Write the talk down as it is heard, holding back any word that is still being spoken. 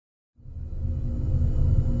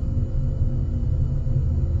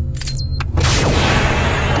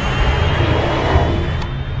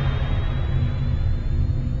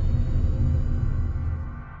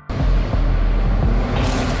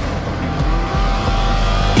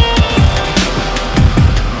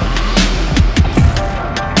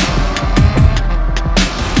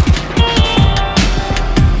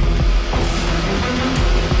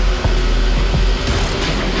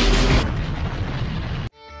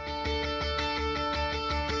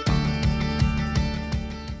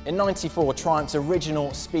In '94, Triumph's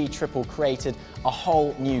original Speed Triple created a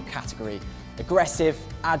whole new category. Aggressive,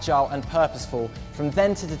 agile and purposeful, from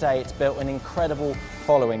then to today it's built an incredible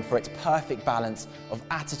following for its perfect balance of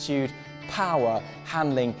attitude, power,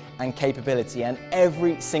 handling and capability, and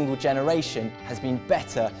every single generation has been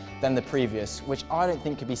better than the previous, which I don't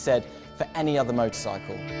think could be said for any other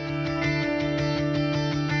motorcycle.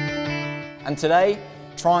 And today,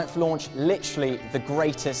 Triumph launched literally the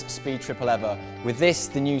greatest Speed Triple ever, with this,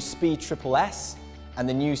 the new Speed Triple S and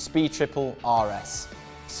the new Speed Triple RS.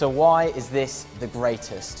 So why is this the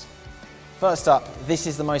greatest? First up, this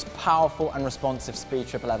is the most powerful and responsive Speed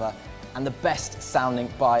Triple ever, and the best sounding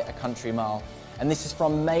by a country mile. And this is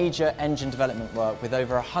from major engine development work with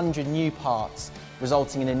over 100 new parts,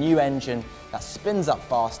 resulting in a new engine that spins up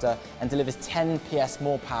faster and delivers 10 PS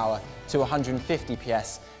more power to 150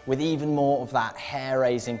 PS, with even more of that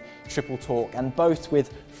hair-raising triple torque, and both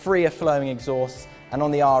with freer flowing exhausts, and on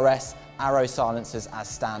the RS, Arrow silencers as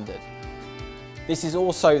standard. This is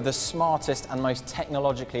also the smartest and most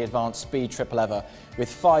technologically advanced Speed Triple ever, with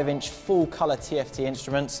 5-inch full-colour TFT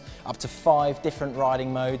instruments, up to 5 different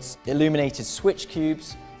riding modes, illuminated switch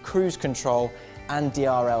cubes, cruise control and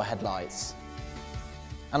DRL headlights.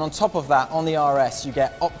 And on top of that, on the RS, you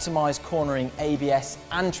get optimised cornering ABS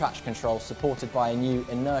and traction control, supported by a new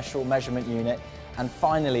inertial measurement unit, and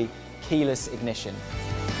finally, keyless ignition.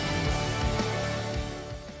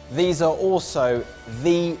 These are also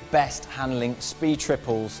the best handling Speed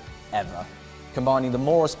Triples ever, combining the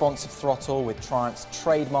more responsive throttle with Triumph's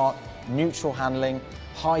trademark neutral handling,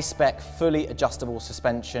 high-spec fully adjustable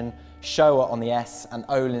suspension, Showa on the S and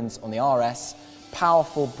Öhlins on the RS,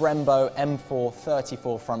 powerful Brembo M4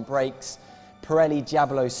 34 front brakes, Pirelli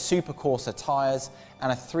Diablo Super Corsa tyres,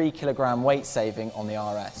 and a 3 kilogram weight saving on the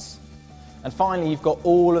RS. And finally, you've got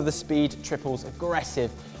all of the Speed Triple's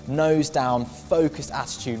aggressive, nose-down, focused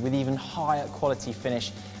attitude with even higher quality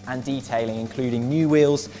finish and detailing, including new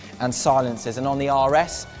wheels and silencers. And on the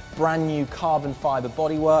RS, brand new carbon fibre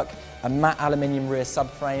bodywork, a matte aluminium rear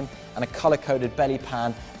subframe, and a colour-coded belly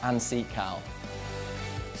pan and seat cowl.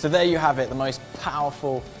 So there you have it, the most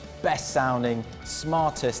powerful, best sounding,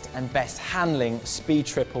 smartest and best handling Speed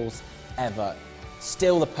Triples ever.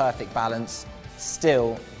 Still the perfect balance,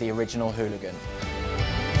 still the original hooligan.